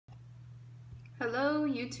Hello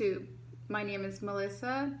YouTube, my name is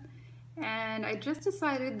Melissa and I just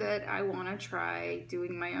decided that I want to try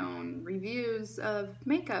doing my own reviews of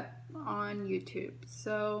makeup on YouTube.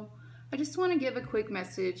 So I just want to give a quick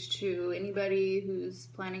message to anybody who's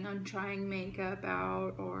planning on trying makeup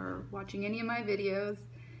out or watching any of my videos.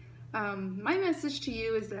 My message to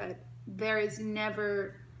you is that there is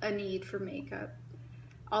never a need for makeup.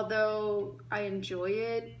 Although I enjoy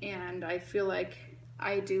it and I feel like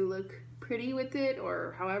I do look pretty with it,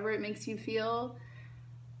 or however it makes you feel,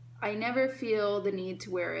 I never feel the need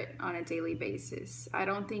to wear it on a daily basis. I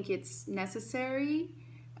don't think it's necessary.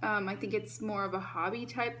 I think it's more of a hobby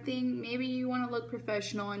type thing. Maybe you want to look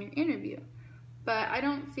professional in your interview, but I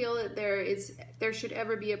don't feel that there should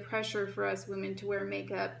ever be a pressure for us women to wear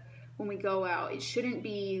makeup when we go out. It shouldn't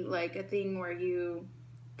be like a thing where you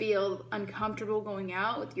feel uncomfortable going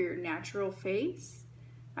out with your natural face.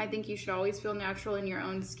 I think you should always feel natural in your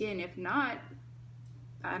own skin. If not,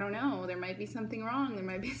 I don't know, there might be something wrong, there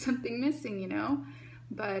might be something missing, you know?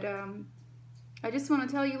 But I just want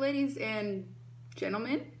to tell you ladies and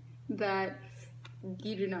gentlemen that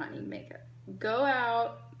you do not need makeup. Go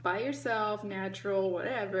out by yourself, natural,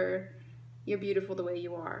 whatever. You're beautiful the way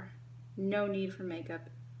you are. No need for makeup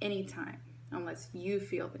anytime, unless you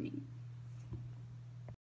feel the need.